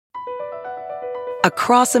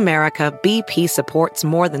Across America, BP supports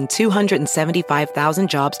more than 275,000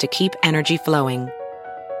 jobs to keep energy flowing.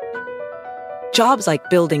 Jobs like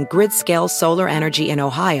building grid-scale solar energy in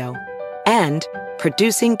Ohio and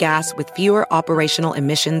producing gas with fewer operational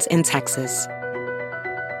emissions in Texas.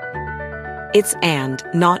 It's and,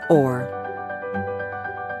 not or.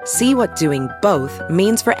 See what doing both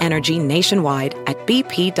means for energy nationwide at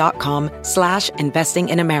bp.com/investing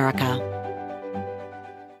in America.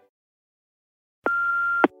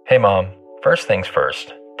 Hey Mom, first things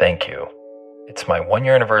first, thank you. It's my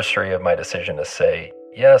 1-year anniversary of my decision to say,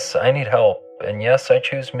 yes, I need help, and yes, I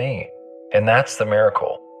choose me. And that's the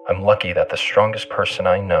miracle. I'm lucky that the strongest person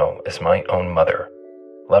I know is my own mother.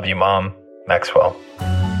 Love you, Mom. Maxwell.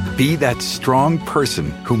 Be that strong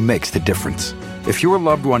person who makes the difference. If your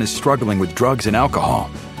loved one is struggling with drugs and alcohol,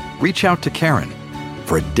 reach out to Caron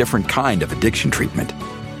for a different kind of addiction treatment.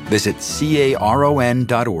 Visit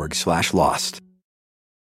caron.org/lost.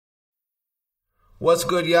 What's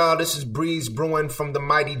good, y'all? This is Breeze Brewing from the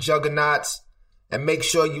Mighty Juggernauts. And make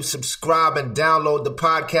sure you subscribe and download the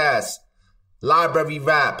podcast, Library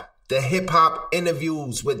Rap, the hip-hop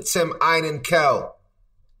interviews with Tim Einenkel.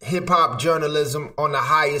 Hip-hop journalism on the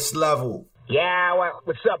highest level. Yeah,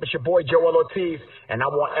 what's up? It's your boy Joel Ortiz, and I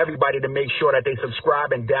want everybody to make sure that they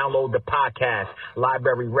subscribe and download the podcast,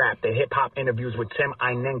 Library Rap, the hip-hop interviews with Tim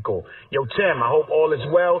Einenkel. Yo, Tim, I hope all is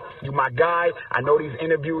well. You my guy. I know these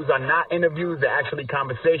interviews are not interviews, they're actually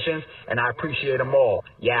conversations, and I appreciate them all.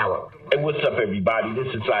 Yow. Hey, what's up, everybody?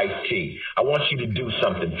 This is Ice-T. I want you to do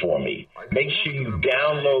something for me. Make sure you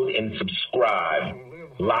download and subscribe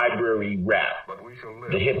Library Rap,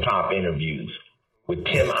 the hip-hop interviews with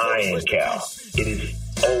Tim Einenkel. It is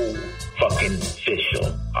fucking official.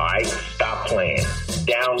 All right? Stop playing.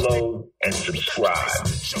 Download and subscribe.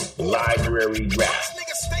 Library Rap,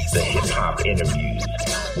 the hip-hop interviews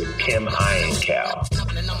with Tim Einenkel.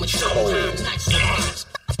 Cold cat.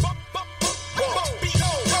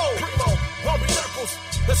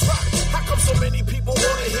 That's right. How come so many people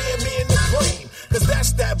wanna hear me in the brain? Cause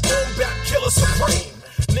that's that boom bap killer supreme.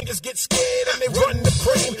 Niggas get scared and they run the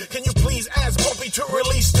frame. Can you please ask Bumpy to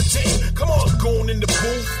release the team? Come on, goon in the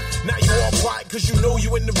booth. Now you all quiet cause you know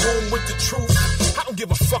you in the room with the truth. I don't give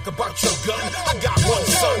a fuck about your gun. I got one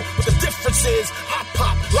son, but the difference is I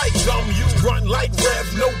pop like gum, you run like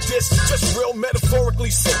Rev. No diss, just real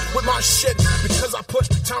metaphorically sick with my shit. Because I put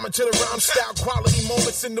time into the rhyme style, quality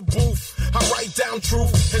moments in the booth. I write down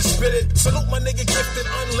truth and spit it. Salute my nigga gifted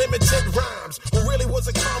unlimited rhymes. Who really was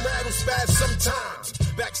a comrade who spazzed sometimes.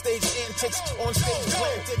 Backstage antics, on stage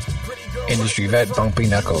planted. Pretty girl. Industry vet Bumpy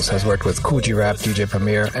Knuckles has worked with Kool G Rap, DJ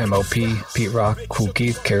Premier, M.O.P., Pete Rock, Kool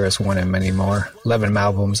Keith, KRS-One, and many more. 11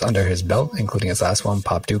 albums under his belt, including his last one,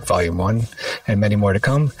 Pop Duke Volume 1, and many more to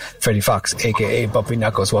come. Freddie Fox, a.k.a. Bumpy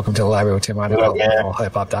Knuckles. Welcome to the library with Tim Einenkel,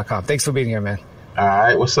 hiphop.com. Thanks for being here, man. All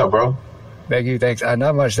right. What's up, bro? Thank you. Thanks.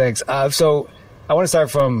 Not much. Thanks. So I want to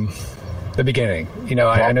start from the beginning. You know,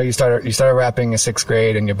 I know you started rapping in 6th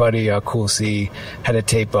grade, and your buddy Kool C had a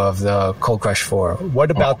tape of the Cold Crush 4. What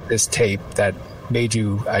about this tape that made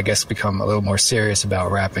you, I guess, become a little more serious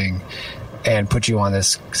about rapping and put you on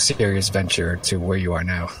this serious venture to where you are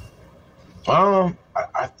now? I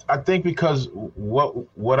think because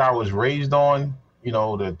what I was raised on, you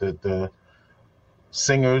know, the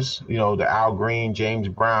singers, you know, the Al Green, James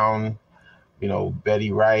Brown, you know,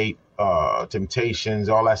 Betty Wright, Temptations,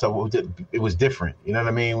 all that stuff. It was different. You know what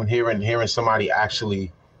I mean? When hearing somebody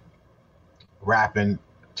actually rapping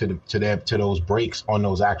to those breaks on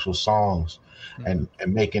those actual songs, and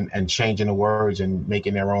making and changing the words and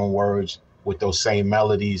making their own words with those same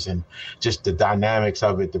melodies, and just the dynamics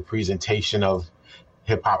of it, the presentation of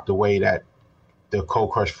hip hop, the way that the Cold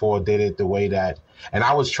Crush 4 did it, the way that, and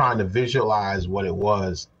I was trying to visualize what it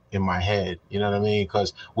was in my head, you know what I mean?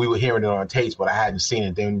 Because we were hearing it on tapes, but I hadn't seen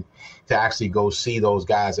it. Then to actually go see those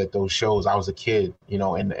guys at those shows, I was a kid, you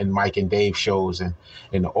know, in Mike and Dave shows, and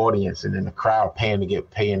in the audience and in the crowd paying to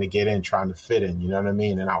get in, trying to fit in, you know what I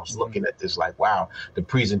mean? And I was looking at this like, wow, the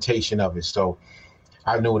presentation of it. So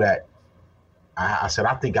I knew that I said,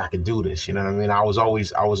 I think I could do this, you know what I mean? I was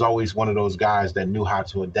always one of those guys that knew how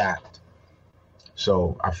to adapt.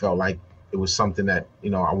 So I felt like it was something that, you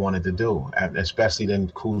know, I wanted to do, and especially then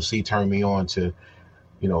Kool C turned me on to,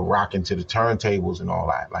 you know, rocking to the turntables and all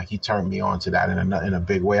that. Like he turned me on to that in a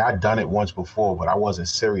big way. I'd done it once before, but I wasn't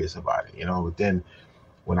serious about it, you know. But then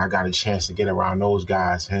when I got a chance to get around those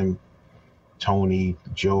guys, him, Tony,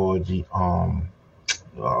 George, who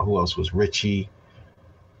else was Richie,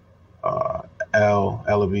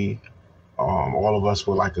 Ellaby, all of us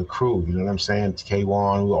were like a crew, you know what I'm saying?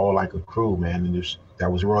 K1, we were all like a crew, man. And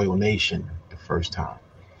that was Royal Nation the first time.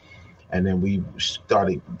 and then we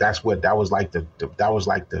started. That was like the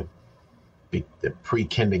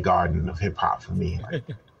pre-kindergarten of hip hop for me. Like,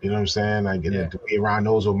 you know what I'm saying? Like, to be around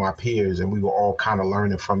those were my peers, and we were all kind of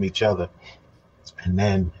learning from each other. And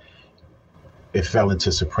then it fell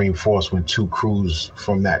into Supreme Force when 2 crews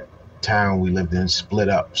from that town we lived in split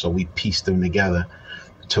up. So we pieced them together.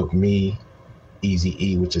 Took me,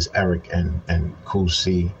 Eazy-E, which is Eric, and Cool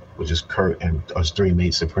C, which is Kurt, and us 3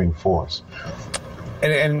 made Supreme Force.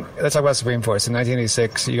 And let's talk about Supreme Force. In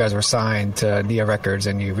 1986, you guys were signed to Nia Records,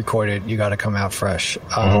 and you recorded "You Gotta Come Out Fresh."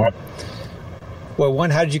 Well, one,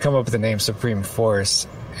 how did you come up with the name Supreme Force?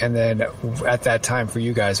 And then at that time for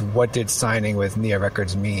you guys, what did signing with Nia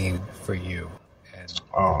Records mean for you?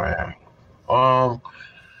 Oh man,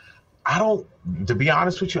 to be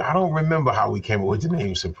honest with you, I don't remember how we came up with the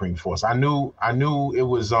name Supreme Force. I knew it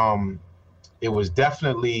was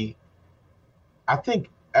definitely, I think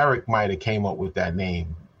Eric might have came up with that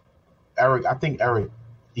name. I think Eric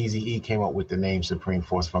Eazy-E came up with the name Supreme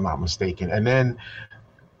Force, if I'm not mistaken. And then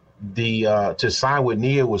to sign with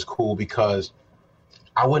Nia was cool because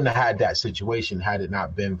I wouldn't have had that situation had it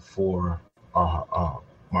not been for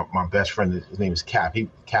my best friend. His name is Cap.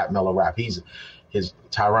 Cap Mellow Rap.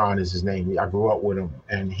 Tyron is his name. I grew up with him,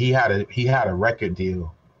 and he had a record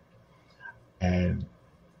deal, and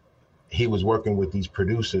he was working with these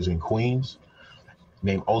producers in Queens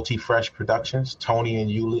named OT Fresh Productions, Tony and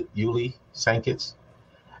Yuli Sankitz.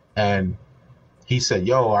 And he said,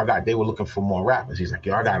 yo, they were looking for more rappers. He's like,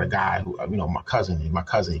 yo, I got a guy who, my cousin, he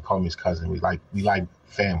called me his cousin. We like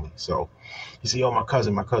family. So he said, yo, my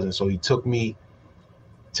cousin. So he took me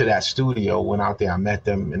to that studio, went out there, I met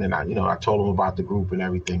them, and then I told them about the group and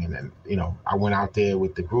everything. And then, I went out there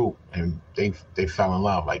with the group, and they fell in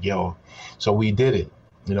love, like, yo. So we did it.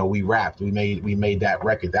 We rapped, we made that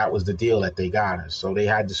record. That was the deal that they got us. So they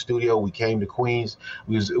had the studio, we came to Queens.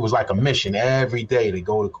 It was like a mission every day to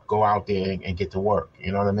go out there and get to work.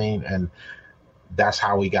 You know what I mean? And that's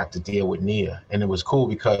how we got to deal with Nia. And it was cool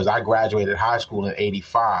because I graduated high school in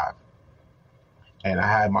 85. And I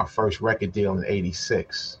had my first record deal in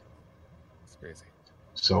 86. That's crazy.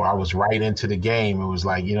 So I was right into the game. It was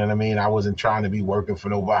like, you know what I mean? I wasn't trying to be working for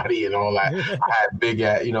nobody and all that. I had big,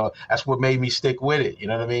 that's what made me stick with it. You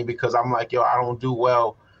know what I mean? Because I'm like, yo, I don't do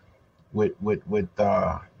well with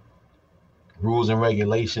rules and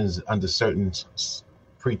regulations under certain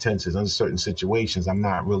pretenses, under certain situations. I'm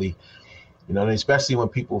not really, especially when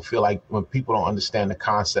people don't understand the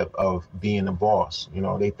concept of being a boss.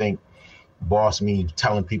 They think boss means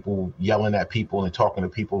telling people, yelling at people and talking to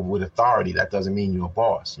people with authority. That doesn't mean you're a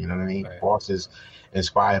boss. You know what I mean? Right. Bosses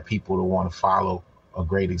inspire people to want to follow a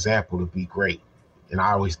great example, to be great. And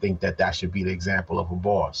I always think that should be the example of a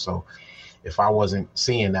boss. So if I wasn't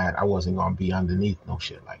seeing that, I wasn't going to be underneath no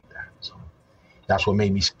shit like that. So that's what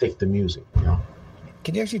made me stick to music,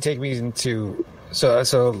 Can you actually take me into, so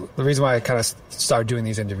the reason why I kind of started doing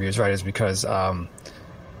these interviews, right, is because,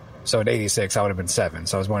 so in 86, I would have been 7.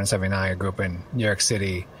 So I was born in 79. I grew up in New York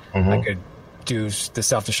City. Mm-hmm. I could do the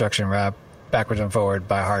self-destruction rap backwards and forward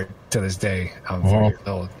by heart to this day. I'm 4 years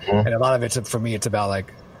old. Mm-hmm. And a lot of it's, for me, it's about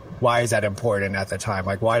like, why is that important at the time?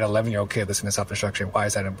 Like, why did an 11-year-old kid listen to self-destruction? Why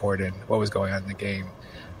is that important? What was going on in the game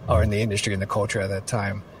or in the industry and the culture at that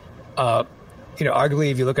time?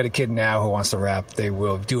 Arguably, if you look at a kid now who wants to rap, they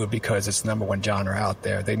will do it because it's the #1 genre out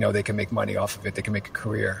there. They know they can make money off of it. They can make a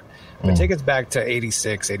career. But take us back to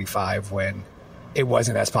 86, 85, when it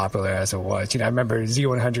wasn't as popular as it was. I remember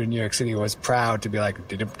Z100 in New York City was proud to be like,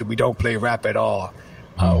 we don't play rap at all.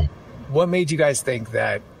 What made you guys think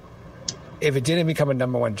that if it didn't become a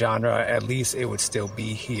 #1 genre, at least it would still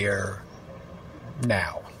be here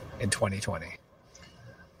now in 2020?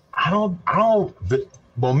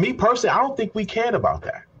 Well, me personally, I don't think we cared about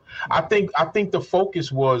that. I think the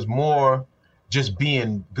focus was more just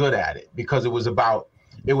being good at it, because it was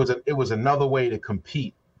another way to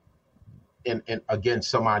compete in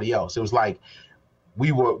against somebody else. It was like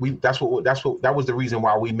that was the reason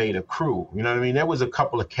why we made a crew. You know what I mean? There was a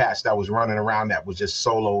couple of cats that was running around that was just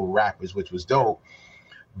solo rappers, which was dope.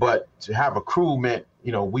 But to have a crew meant,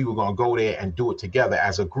 we were going to go there and do it together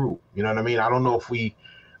as a group. You know what I mean? I don't know if we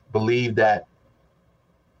believed that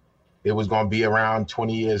it was going to be around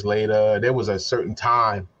 20 years later. There was a certain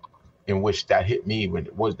time in which that hit me, but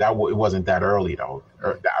it wasn't that early though.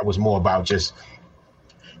 That was more about just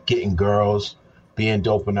getting girls, being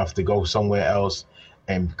dope enough to go somewhere else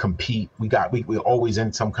and compete. We were always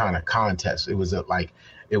in some kind of contest. It was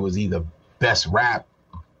either best rap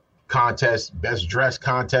contest, best dress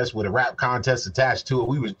contest with a rap contest attached to it.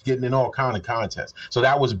 We was getting in all kind of contests. So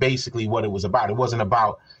that was basically what it was about. It wasn't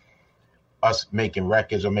about us making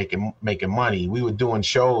records or making money. We were doing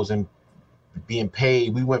shows and being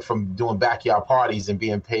paid. We went from doing backyard parties and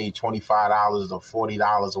being paid $25 or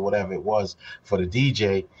 $40 or whatever it was for the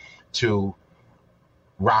DJ to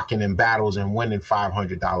rocking in battles and winning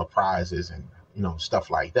 $500 prizes and, you know, stuff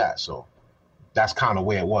like that. So that's kind of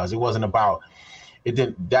where it was. It wasn't about,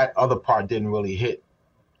 that other part didn't really hit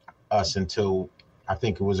us until I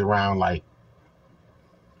think it was around like,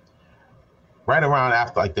 right around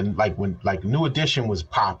after when New Edition was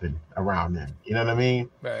popping around then, you know what I mean?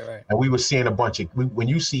 Right. And we were seeing a bunch of, when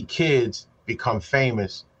you see kids become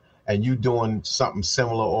famous and you doing something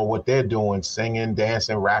similar or what they're doing, singing,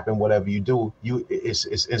 dancing, rapping, whatever you do, it's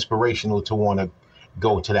inspirational to want to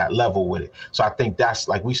go to that level with it. So I think that's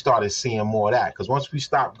like, we started seeing more of that, because once we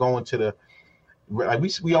stopped going to the, like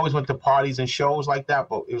we always went to parties and shows like that,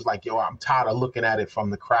 but it was like, yo, I'm tired of looking at it from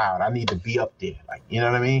the crowd. I need to be up there, like, you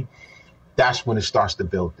know what I mean? That's when it started to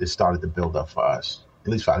build up for us, at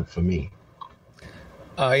least for me.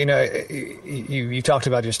 You know, you talked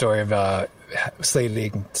about your story of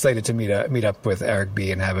slated to meet up with Eric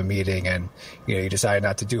B and have a meeting, and you know, you decided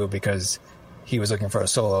not to do it because he was looking for a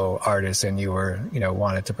solo artist and you were, you know,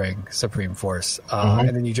 wanted to bring Supreme Force. And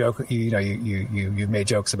then you made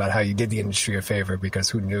jokes about how you did the industry a favor, because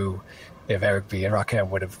who knew if Eric B and Rakim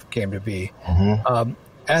would have came to be.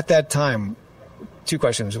 At that time, two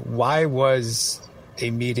questions. Why was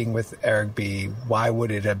a meeting with Eric B, why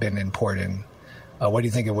would it have been important? What do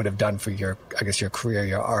you think it would have done for your career,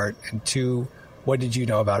 your art? And two, what did you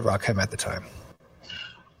know about Rakim at the time?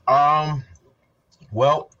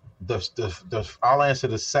 Well, I'll answer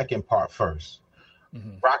the second part first.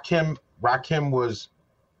 Rakim was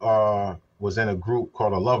in a group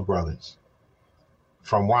called the Love Brothers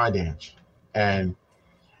from Wyandanch, and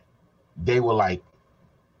they were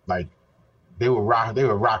they were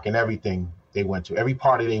rocking everything they went to. Every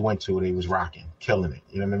party they went to, they was rocking, killing it.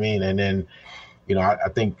 You know what I mean? And then, you know, I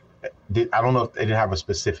think, I don't know if they didn't have a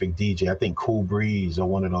specific DJ. I think Cool Breeze or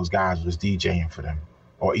one of those guys was DJing for them,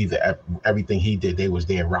 or either everything he did, they was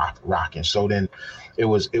there rocking. So then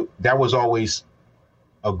that was always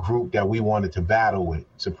a group that we wanted to battle with.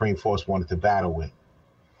 Supreme Force wanted to battle with.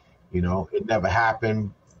 You know, it never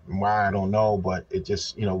happened. Why, I don't know, but it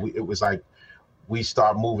just, you know, it was like we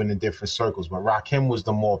start moving in different circles. But Rakim was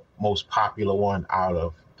the most popular one out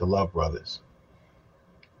of the Love Brothers.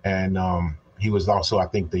 And he was also, I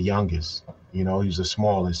think, the youngest. You know, he was the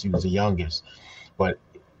smallest. He was the youngest. But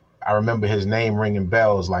I remember his name ringing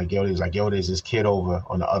bells. Like, yo, there's this kid over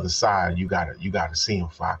on the other side. You gotta see him,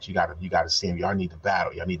 Fox. You gotta see him. Y'all need to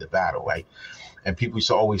battle, right? And people used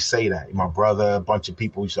to always say that. My brother, a bunch of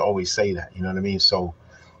people used to always say that. You know what I mean? So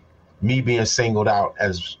me being singled out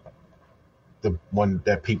as the one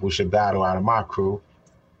that people should battle out of my crew,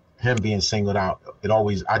 him being singled out,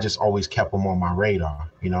 I just always kept him on my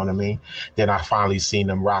radar. You know what I mean? Then I finally seen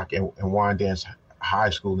him rock in Wyandanch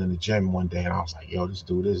High School in the gym one day, and I was like, yo, this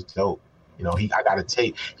dude is dope. You know, I got a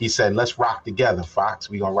tape. He said, let's rock together, Fox.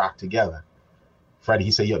 We gonna rock together. Freddie,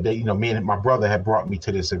 he said, yo, me and my brother had brought me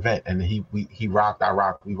to this event, and he rocked, I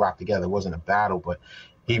rocked, we rocked together. It wasn't a battle, but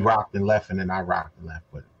he rocked and left, and then I rocked and left.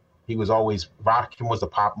 But he was always, Rakim was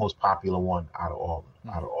the most popular one out of all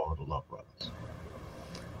of the Love Brothers.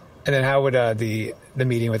 And then how would the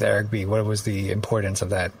meeting with Eric B, what was the importance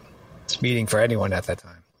of that meeting for anyone at that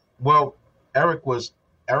time? Well, Eric was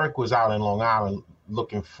out in Long Island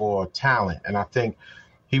looking for talent, and I think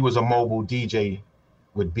he was a mobile DJ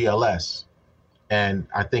with BLS, and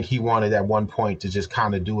I think he wanted at one point to just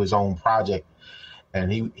kind of do his own project,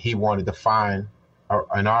 and he wanted to find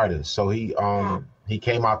an artist. So he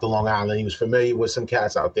came out to Long Island. He was familiar with some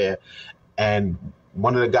cats out there, and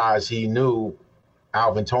one of the guys he knew,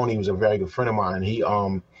 Alvin Toney, was a very good friend of mine. He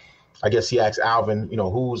I guess he asked Alvin, you know,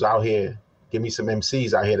 who's out here, give me some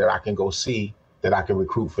MCs out here that I can go see, that I can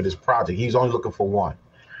recruit for this project. He's only looking for one.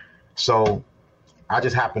 So I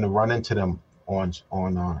just happened to run into them on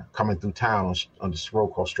coming through town on this road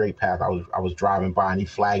called Straight Path. I was driving by, and he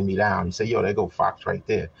flagged me down. He said, yo, there go Fox right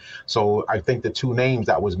there. So I think the two names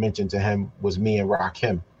that was mentioned to him was me and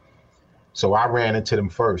Rakim. So I ran into them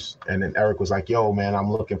first, and then Eric was like, yo, man, I'm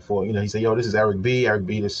looking for, you know, he said, yo, this is Eric B,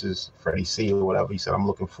 this is Freddie C or whatever. He said, I'm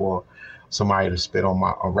looking for somebody to spit on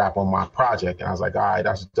or rap on my project. And I was like, all right,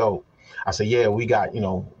 that's dope. I said, yeah, we got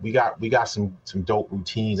some dope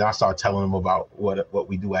routines. And I started telling him about what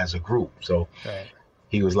we do as a group. So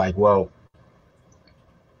He was like, well,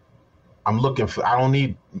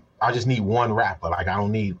 I just need one rapper. Like, I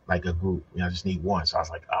don't need like a group. You know, I just need one. So I was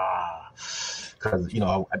like, because, you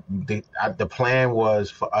know, the plan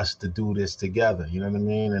was for us to do this together. You know what I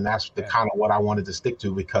mean? And that's the kind of what I wanted to stick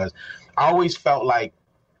to, because I always felt like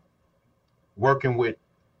working with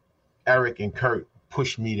Eric and Kurt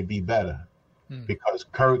pushed me to be better. because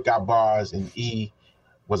Kurt got bars and E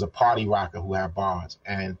was a party rocker who had bars,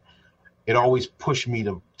 and it always pushed me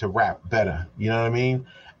to rap better. You know what I mean?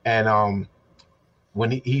 And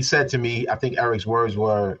when he said to me, I think Eric's words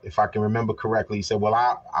were, if I can remember correctly, he said, well,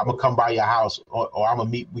 I'm going to come by your house, or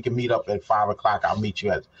we can meet up at 5 o'clock. I'll meet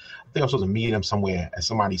you I think I'm supposed to meet him somewhere at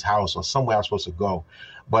somebody's house or somewhere I'm supposed to go.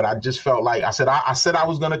 But I just felt like, I said I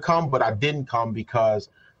was going to come, but I didn't come because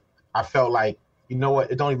I felt like, you know what,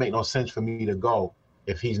 it don't even make no sense for me to go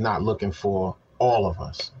if he's not looking for all of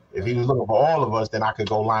us. If he was looking for all of us, then I could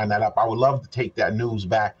go line that up. I would love to take that news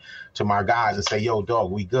back to my guys and say, yo,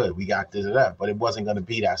 dog, we good. We got this and that. But it wasn't going to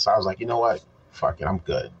be that. So I was like, you know what? Fuck it. I'm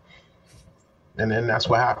good. And then that's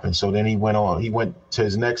what happened. So then he went on. He went to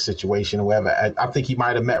his next situation or whatever. I think he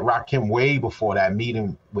might have met Rakim way before that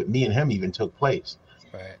meeting with me and him even took place.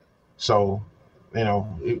 Right. So, you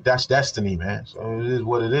know, that's destiny, man. So it is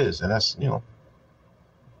what it is. And that's, you know,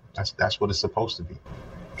 that's what it's supposed to be.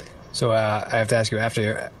 So I have to ask you,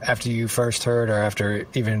 after you first heard, or after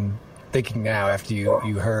even thinking now, after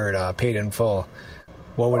you heard Paid in Full,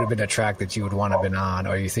 what would have been a track that you would want to have been on,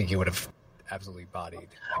 or you think you would have absolutely bodied?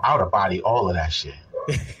 I would have bodied all of that shit.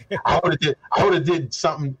 I would have did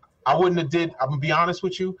something. I wouldn't have did. I'm gonna be honest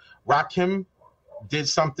with you. Rakim did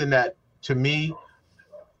something that, to me,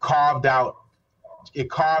 carved out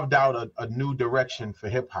a new direction for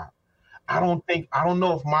hip hop. I don't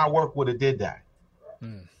know if my work would have did that.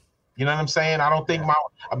 You know what I'm saying? I don't think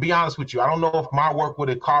I'll be honest with you. I don't know if my work would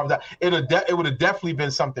have carved out. It would have definitely been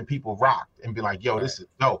something people rocked and be like, yo, this is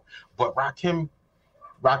dope. But Rakim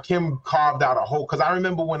carved out a whole, because I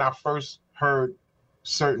remember when I first heard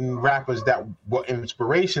certain rappers that were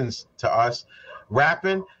inspirations to us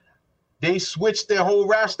rapping, they switched their whole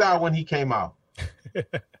rap style when he came out.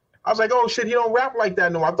 I was like, oh shit, he don't rap like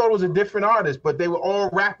that no. I thought it was a different artist, but they were all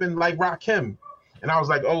rapping like Rakim. And I was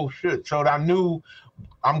like, oh shit. So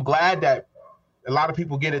I'm glad that a lot of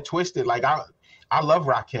people get it twisted. Like I love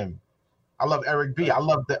Rakim. I love Eric B. I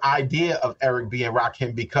love the idea of Eric B and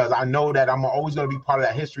Rakim because I know that I'm always going to be part of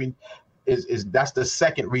that history. That's the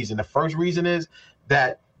second reason. The first reason is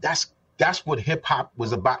that's what hip hop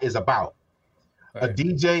is about. Right. A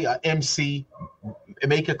DJ, a MC,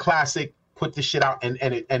 make a classic, put the shit out, and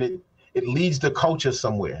it leads the culture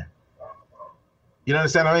somewhere. You know what I'm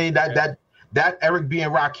saying? I mean, that Eric B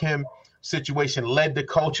and Rakim situation led the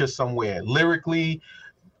culture somewhere, lyrically,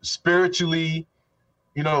 spiritually,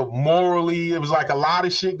 you know, morally. It was like a lot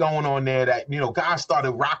of shit going on there that, you know, guys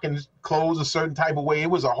started rocking clothes a certain type of way. It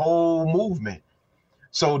was a whole movement.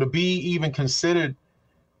 So to be even considered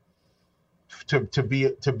to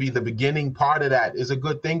be the beginning part of that is a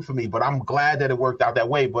good thing for me. But I'm glad that it worked out that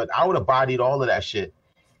way. But I would have bodied all of that shit.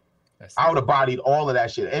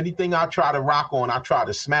 Anything I try to rock on, I try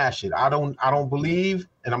to smash it. I don't believe,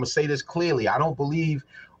 and I'm gonna say this clearly, I don't believe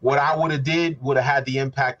what I would have did would have had the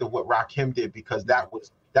impact of what Rakim did, because that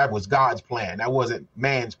was God's plan. That wasn't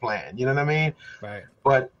man's plan. You know what I mean? Right.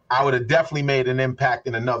 But I would have definitely made an impact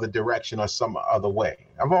in another direction or some other way.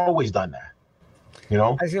 I've always done that. You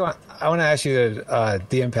know? I want to ask you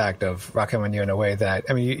the impact of Rakim on you in a way that,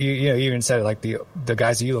 I mean, you know, you even said it, like the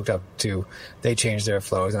guys that you looked up to, they changed their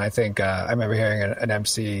flows. And I think I remember hearing an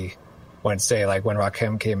MC once say, like, when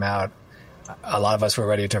Rakim came out, a lot of us were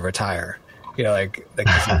ready to retire. You know, like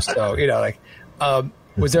so, you know, like,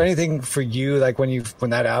 was there anything for you, like when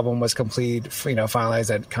that album was complete, you know, finalized,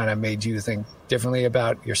 that kind of made you think differently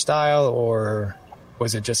about your style, or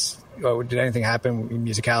was it just, or did anything happen in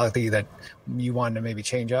musicality that you wanted to maybe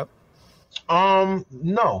change up?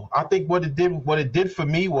 No, I think what it did for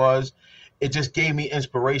me was it just gave me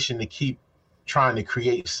inspiration to keep trying to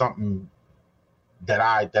create something that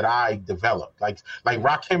I developed. Like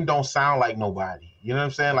Rakim don't sound like nobody. You know what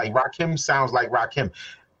I'm saying? Like Rakim sounds like Rakim.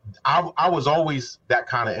 I was always that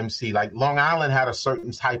kind of MC. Like Long Island had a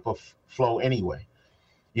certain type of flow anyway.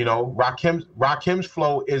 You know, Rakim's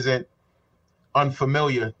flow isn't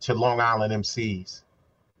unfamiliar to Long Island MCs,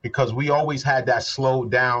 because we always had that slowed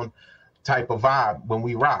down type of vibe when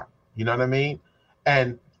we rock. You know what I mean?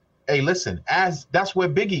 And hey, listen, that's where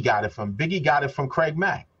Biggie got it from. Biggie got it from Craig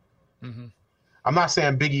Mack. Mm-hmm. I'm not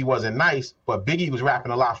saying Biggie wasn't nice, but Biggie was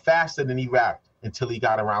rapping a lot faster than he rapped until he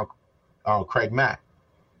got around Craig Mack.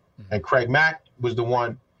 Mm-hmm. And Craig Mack was the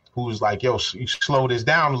one who was like, yo, you slow this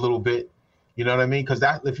down a little bit. You know what I mean? Because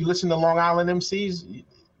if you listen to Long Island MCs,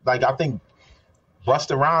 like I think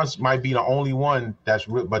Busta Rhymes might be the only one that's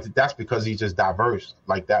real, but that's because he's just diverse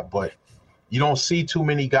like that. But you don't see too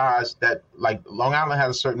many guys that, like, Long Island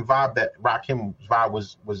has a certain vibe that Rakim's vibe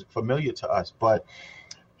was familiar to us, but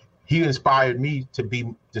he inspired me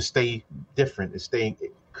to stay different and stay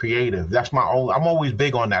creative. That's I'm always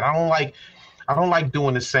big on that. I I don't like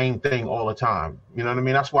doing the same thing all the time. You know what I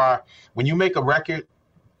mean? That's why when you make a record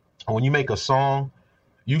or when you make a song,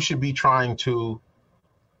 you should be trying to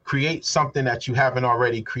create something that you haven't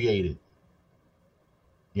already created.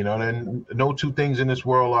 You know, and no two things in this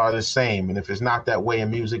world are the same. And if it's not that way in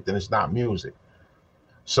music, then it's not music.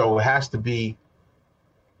 So it has to be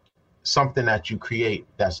something that you create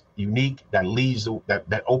that's unique, that leads,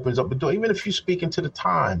 that opens up the door. Even if you're speaking to the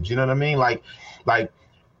times, you know what I mean? Like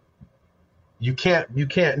you can't,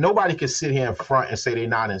 nobody can sit here in front and say they're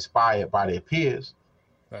not inspired by their peers.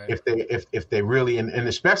 Right. If they really, and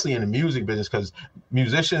especially in the music business, because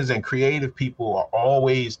musicians and creative people are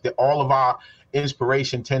always, all of our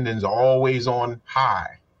inspiration tendons are always on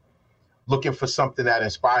high, looking for something that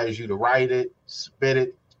inspires you to write it, spit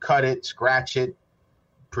it, cut it, scratch it,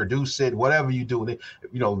 produce it, whatever you do,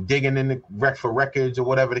 you know, digging in the rec for records or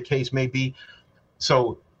whatever the case may be.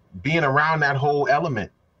 So being around that whole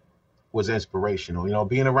element was inspirational, you know,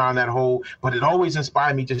 being around that whole, but it always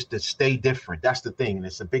inspired me just to stay different. That's the thing. And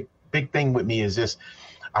it's a big thing with me is just,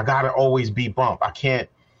 I got to always be bump. I can't,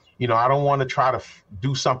 you know, I don't want to try to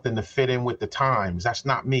do something to fit in with the times. That's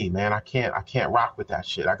not me, man. I can't rock with that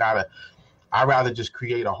shit. I'd rather just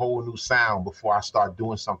create a whole new sound before I start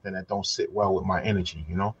doing something that don't sit well with my energy,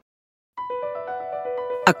 you know?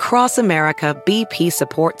 Across America, BP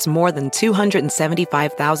supports more than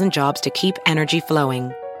 275,000 jobs to keep energy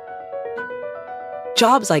flowing.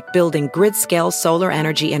 Jobs like building grid-scale solar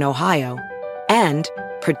energy in Ohio and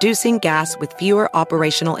producing gas with fewer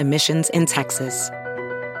operational emissions in Texas.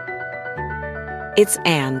 It's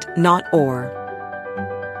and, not or.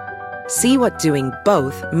 See what doing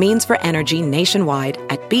both means for energy nationwide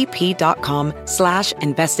at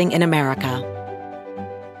bp.com/investing in America.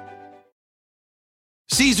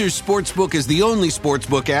 Caesars Sportsbook is the only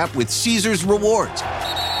sportsbook app with Caesars Rewards.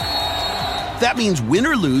 That means win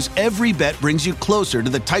or lose, every bet brings you closer to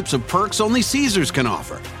the types of perks only Caesars can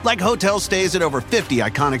offer. Like hotel stays at over 50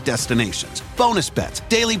 iconic destinations, bonus bets,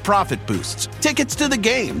 daily profit boosts, tickets to the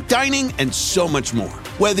game, dining, and so much more.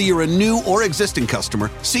 Whether you're a new or existing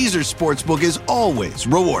customer, Caesars Sportsbook is always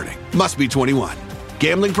rewarding. Must be 21.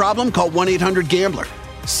 Gambling problem? Call 1-800-GAMBLER.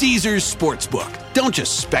 Caesars Sportsbook. Don't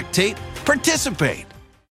just spectate, participate.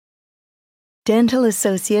 Dental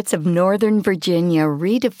Associates of Northern Virginia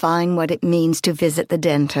redefine what it means to visit the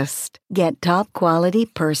dentist. Get top-quality,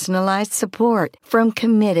 personalized support from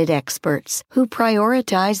committed experts who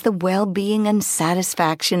prioritize the well-being and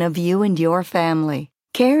satisfaction of you and your family.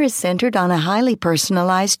 Care is centered on a highly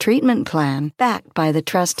personalized treatment plan backed by the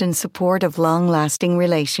trust and support of long-lasting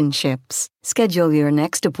relationships. Schedule your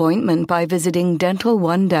next appointment by visiting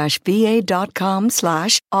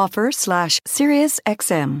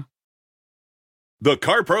dental1-va.com/offer/SiriusXM. The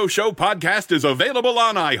CarPro Show podcast is available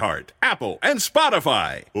on iHeart, Apple, and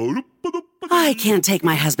Spotify. I can't take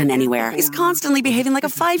my husband anywhere. He's constantly behaving like a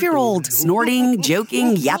 5-year-old, snorting,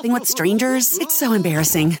 joking, yapping with strangers. It's so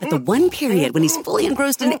embarrassing. But the one period when he's fully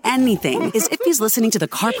engrossed in anything is if he's listening to the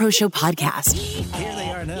CarPro Show podcast. Here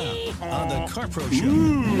they are now on the CarPro Show.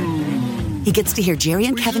 He gets to hear Jerry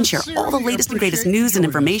and Kevin share all the latest and greatest news and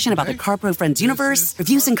information about the CarPro Friends universe,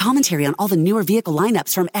 reviews and commentary on all the newer vehicle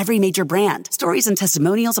lineups from every major brand, stories and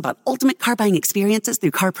testimonials about ultimate car buying experiences through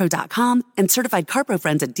CarPro.com, and certified CarPro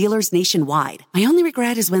Friends at dealers nationwide. My only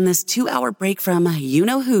regret is when this 2-hour break from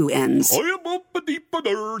you-know-who ends.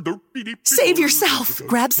 Save yourself.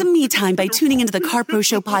 Grab some me time by tuning into the CarPro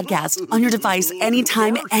Show podcast on your device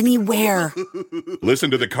anytime, anywhere. Listen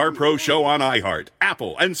to the CarPro Show on iHeart,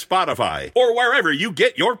 Apple, and Spotify, or wherever you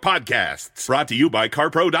get your podcasts. Brought to you by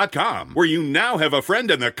CarPro.com, where you now have a friend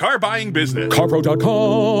in the car buying business.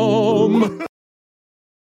 CarPro.com.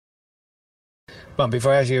 But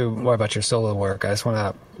before I ask you more about your solo work, I just want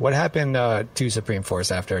to, what happened to Supreme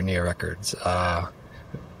Force after Nia Records? I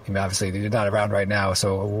mean, obviously, they're not around right now,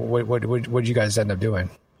 so what did you guys end up doing?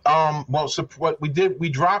 Well, so what we did, we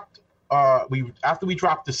dropped, after we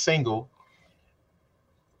dropped the single,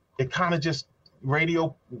 it kind of just,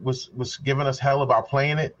 radio was giving us hell about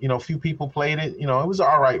playing it. You know, a few people played it. You know, it was an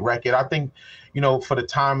all right record. I think, you know, for the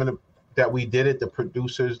time that we did it, the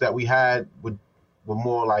producers that we had were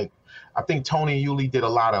more like, I think Tony and Yuli did a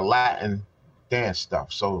lot of Latin dance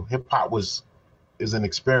stuff. So hip hop is an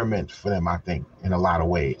experiment for them, I think, in a lot of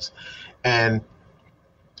ways. And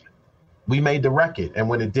we made the record. And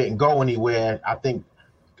when it didn't go anywhere, I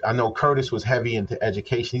know Curtis was heavy into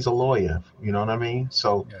education. He's a lawyer, you know what I mean?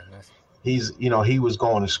 So yeah, nice. He's, you know, he was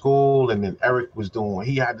going to school, and then Eric was doing what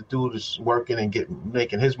he had to do, just working and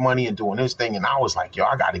making his money and doing his thing. And I was like, yo,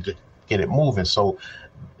 I got to get it moving. So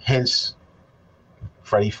hence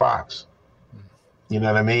Freddie Fox. You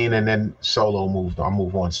know what I mean? And then solo moved on. I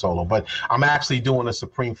move on solo. But I'm actually doing a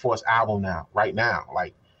Supreme Force album right now.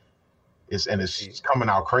 Like, it's coming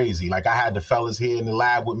out crazy. Like, I had the fellas here in the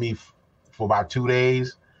lab with me for about 2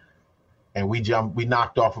 days, and we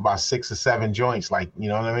knocked off about 6 or 7 joints. Like, you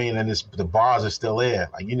know what I mean? And the bars are still there.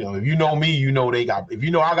 Like, you know, if you know me, you know they got. If you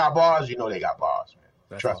know I got bars, you know they got bars,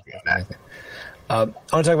 man. Trust me on that. I want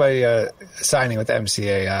to talk about signing with the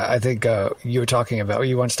MCA. I think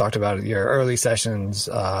you once talked about your early sessions,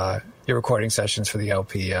 your recording sessions for the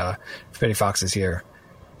LP, Freddie Fox Is Here.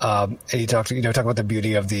 And you talk about the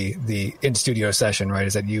beauty of the in-studio session, right?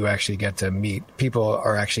 Is that you actually get to meet people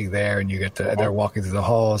are actually there, and you get to they're walking through the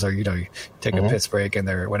halls, or you take a piss break and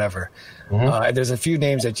they're whatever. And there's a few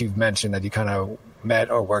names that you've mentioned that you kind of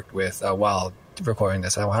met or worked with while recording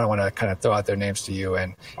this. I want to kind of throw out their names to you,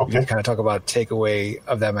 and you can kind of talk about takeaway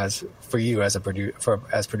of them as for you as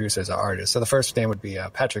as producers or artists. So the first name would be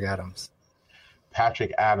Patrick Adams.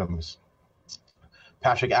 Patrick Adams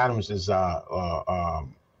is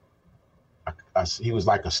he was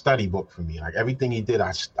like a study book for me. Like, everything he did,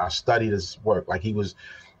 I studied his work. Like, he's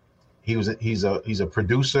a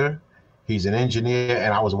producer, he's an engineer,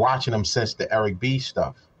 and I was watching him since the Eric B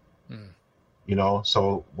stuff. You know,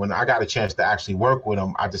 so when I got a chance to actually work with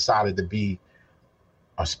him, I decided to be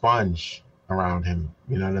a sponge around him.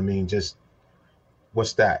 You know what I mean? Just,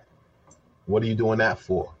 what's that? What are you doing that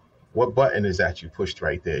for? What button is that you pushed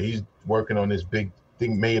right there? He's working on this big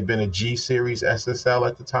thing, may have been a G series SSL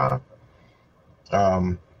at the time.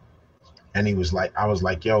 And he was like, I was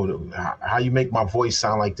like, yo, how you make my voice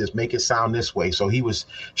sound like this? Make it sound this way. So he was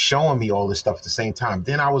showing me all this stuff at the same time.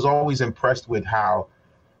 Then I was always impressed with how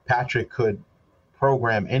Patrick could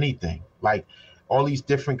program anything, like all these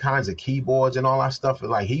different kinds of keyboards and all that stuff.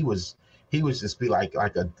 Like, he was just be like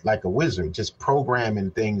a wizard, just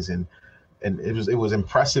programming things. And it was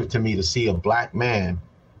impressive to me to see a black man,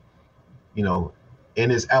 you know,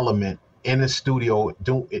 in his element, in the studio,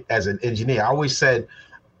 do it as an engineer. I always said,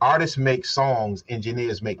 artists make songs,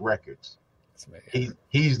 engineers make records.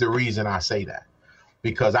 He's the reason I say that,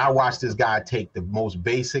 because I watched this guy take the most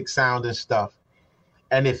basic sounding stuff,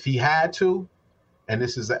 and if he had to, and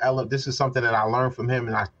this is something that I learned from him,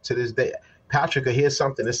 and to this day, Patrick will hear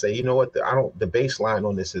something and say, you know what, the bass line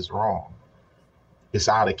on this is wrong. It's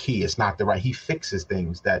out of key. It's not the right. He fixes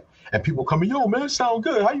things and people come in, yo, man, it sound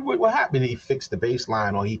good. What happened? He fixed the bass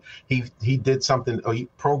line, or he did something, or he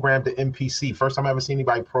programmed the MPC. First time I ever seen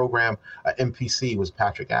anybody program an MPC was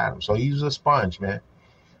Patrick Adams. So he was a sponge, man.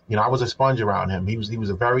 You know, I was a sponge around him. He was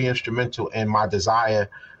a very instrumental in my desire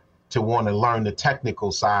to want to learn the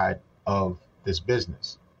technical side of this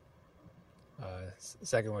business.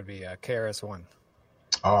 Second would be KRS-One.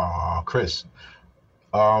 Oh, Chris.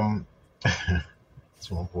 That's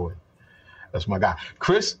my boy. That's my guy.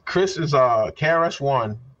 Chris is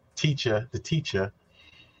KRS-One the teacher.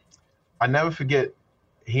 I never forget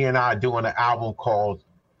he and I doing an album called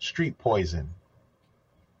Street Poison.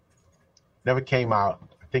 Never came out.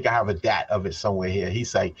 I think I have a DAT of it somewhere here.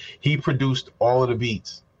 He's like, he produced all of the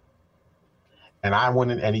beats. And I went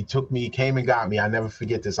in, and he came and got me. I never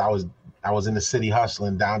forget this. I was in the city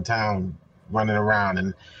hustling downtown, running around,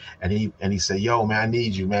 and he said, yo, man, I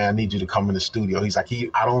need you to come in the studio. He's like,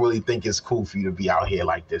 I don't really think it's cool for you to be out here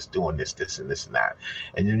like this, doing this and this and that.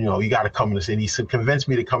 And you know, you got to come in the city. He convinced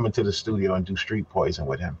me to come into the studio and do Street Poison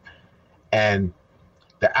with him. And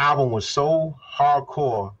the album was so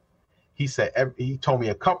hardcore. He said, he told me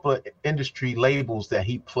a couple of industry labels that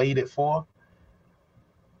he played it for,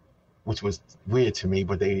 which was weird to me,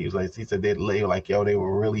 but he said they were like, yo, they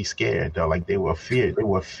were really scared though. Like, they were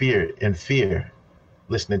in fear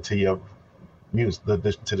listening to your music,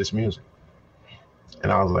 to this music.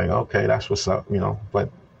 And I was like, okay, that's what's up, you know,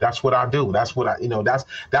 but that's what I do. That's what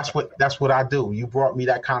that's what I do. You brought me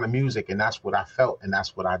that kind of music, and that's what I felt, and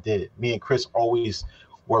that's what I did. Me and Chris always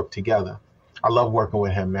worked together. I love working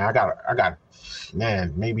with him, man. I got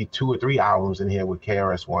man, maybe 2 or 3 albums in here with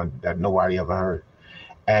KRS-One that nobody ever heard.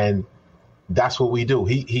 And that's what we do.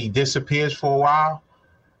 He disappears for a while,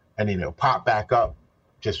 and then he'll pop back up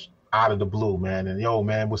just out of the blue, man. And yo,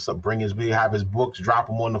 man, what's up? We have his books, drop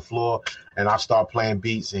them on the floor, and I start playing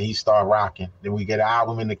beats, and he start rocking. Then we get an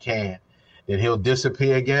album in the can. Then he'll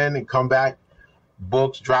disappear again and come back,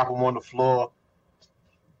 books, drop them on the floor,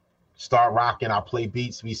 start rocking. I'll play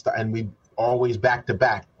beats. We always back to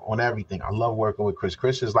back on everything. I love working with Chris.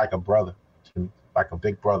 Chris is like a brother to me, like a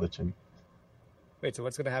big brother to me. Wait, so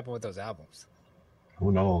what's going to happen with those albums?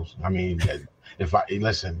 Who knows? I mean,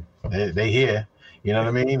 listen, they here. You know what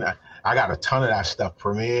I mean? I got a ton of that stuff.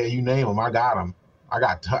 Premiere, you name them, I got them. I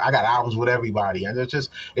got albums with everybody, and it's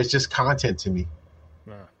just content to me.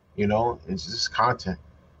 You know, it's just content.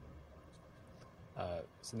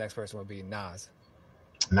 So the next person would be Nas.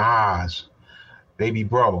 Nas, baby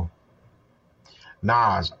bro.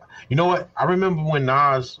 Nas. You know what? I remember when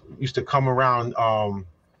Nas used to come around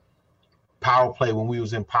Power Play when we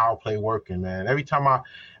was in Power Play working, man. Every time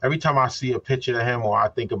I see a picture of him or I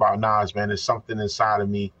think about Nas, man, there's something inside of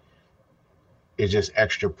me is just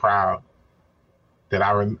extra proud that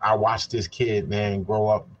I watched this kid, man, grow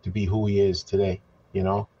up to be who he is today, you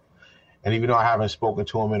know? And even though I haven't spoken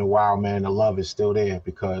to him in a while, man, the love is still there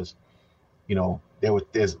because, you know, there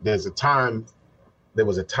was a time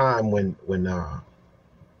when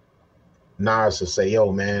Nas would say,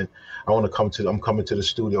 yo, man, I'm coming to the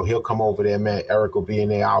studio. He'll come over there, man. Eric will be in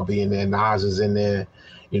there. I'll be in there. Nas is in there,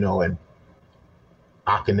 you know, and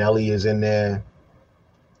Akinelli is in there.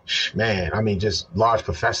 Man, I mean, just Large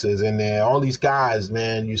Professor is in there. All these guys,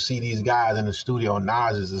 man, you see these guys in the studio.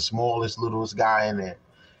 Nas is the smallest, littlest guy in there.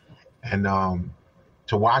 And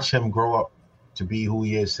to watch him grow up to be who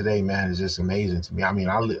he is today, man, is just amazing to me. I mean,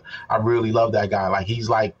 I really love that guy. Like he's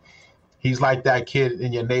like that kid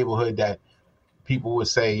in your neighborhood that people would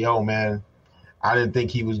say, yo, man, I didn't think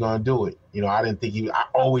he was going to do it. You know, I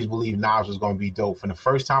always believed Nas was going to be dope. From the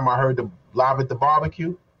first time I heard the Live at the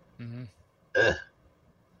Barbecue,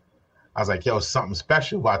 I was like, yo, something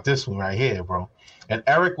special about this one right here, bro. And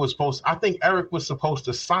I think Eric was supposed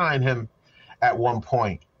to sign him at one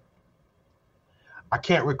point. I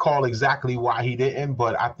can't recall exactly why he didn't,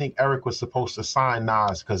 but I think Eric was supposed to sign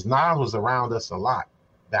Nas because Nas was around us a lot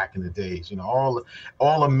back in the days. You know,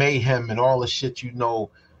 all the mayhem and all the shit, you know,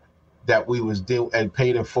 that we was doing and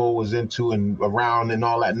Paid in Full was into and around and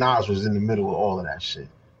all that. Nas was in the middle of all of that shit.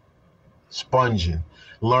 Sponging,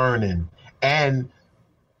 learning, and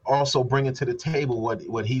also bringing to the table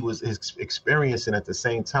what he was experiencing at the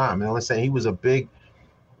same time. You know what I'm saying? He was a big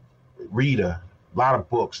reader, a lot of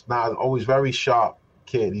books. Nas always very sharp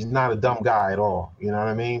kid. He's not a dumb guy at all. You know what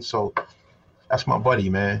I mean? So that's my buddy,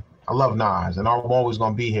 man. I love Nas, and I'm always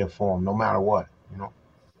gonna be here for him, no matter what. You know.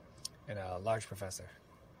 And Large Professor.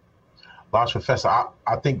 Large Professor.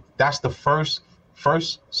 I think that's the first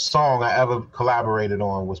song I ever collaborated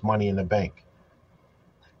on was Money in the Bank,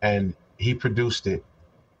 and he produced it.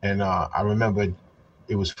 And I remember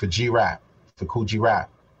it was for G-Rap, for Kool G Rap.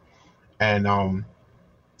 And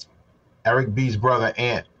Eric B's brother,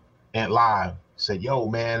 Ant Live, said, yo,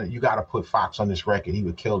 man, you got to put Fox on this record. He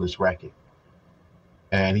would kill this record.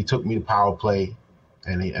 And he took me to Power Play,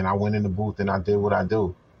 and I went in the booth and I did what I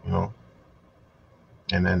do, you know.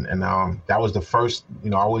 And that was the first, you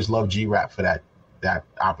know, I always loved G-Rap for that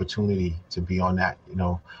opportunity to be on that, you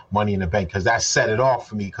know, Money in the Bank, because that set it off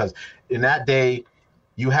for me. Because in that day,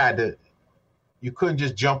 you couldn't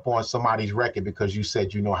just jump on somebody's record because you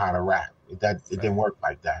said you know how to rap. It didn't work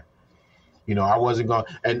like that. You know, I wasn't going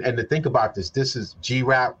and to think about this is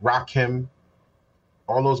G-Rap, Rakim,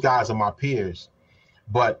 all those guys are my peers.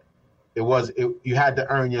 But you had to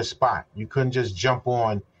earn your spot. You couldn't just jump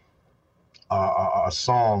on a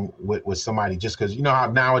song with somebody just because, you know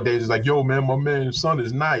how nowadays it's like, yo, man, my man's son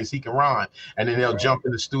is nice, he can rhyme. And then they'll jump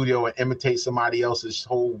in the studio and imitate somebody else's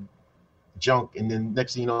whole junk, and then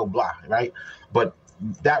next thing you know, blah, right? But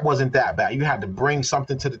that wasn't that bad. You had to bring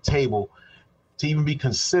something to the table to even be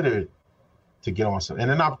considered to get on something.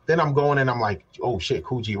 And then I'm going and I'm like, oh shit,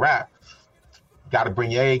 Kool G Rap, got to bring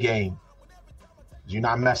your A game. You're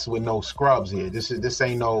not messing with no scrubs here. This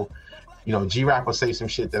ain't no, you know, G-Rap will say some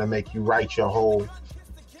shit that'll make you write your whole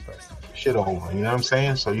shit over. You know what I'm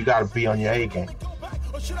saying? So you got to be on your A game.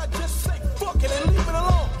 Or should I just say fuck it and leave it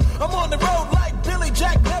alone? I'm on the road like Billy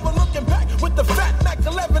Jack, never looking back with the fat Mac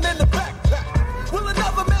 11 in the backpack. Will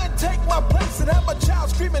another man take my place and have my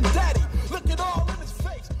child screaming daddy? Look it all in his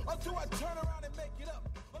face. Or do I turn around and make it up?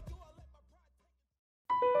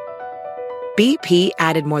 BP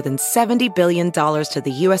added more than $70 billion to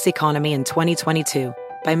the U.S. economy in 2022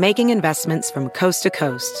 by making investments from coast to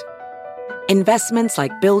coast. Investments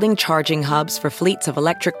like building charging hubs for fleets of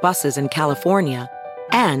electric buses in California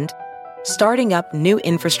and starting up new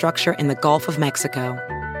infrastructure in the Gulf of Mexico.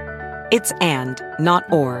 It's and, not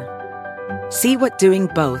or. See what doing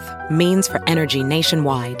both means for energy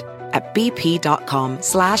nationwide at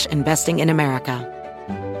bp.com/investing in America.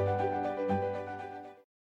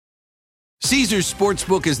 Caesars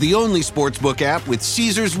Sportsbook is the only sportsbook app with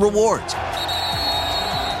Caesars Rewards.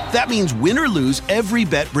 That means win or lose, every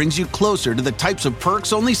bet brings you closer to the types of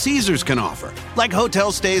perks only Caesars can offer. Like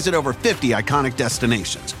hotel stays at over 50 iconic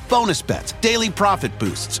destinations, bonus bets, daily profit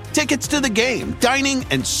boosts, tickets to the game, dining,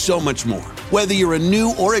 and so much more. Whether you're a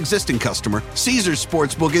new or existing customer, Caesars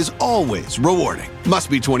Sportsbook is always rewarding. Must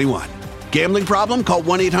be 21. Gambling problem? Call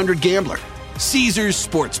 1-800-GAMBLER. Caesars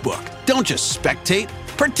Sportsbook. Don't just spectate,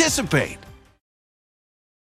 participate.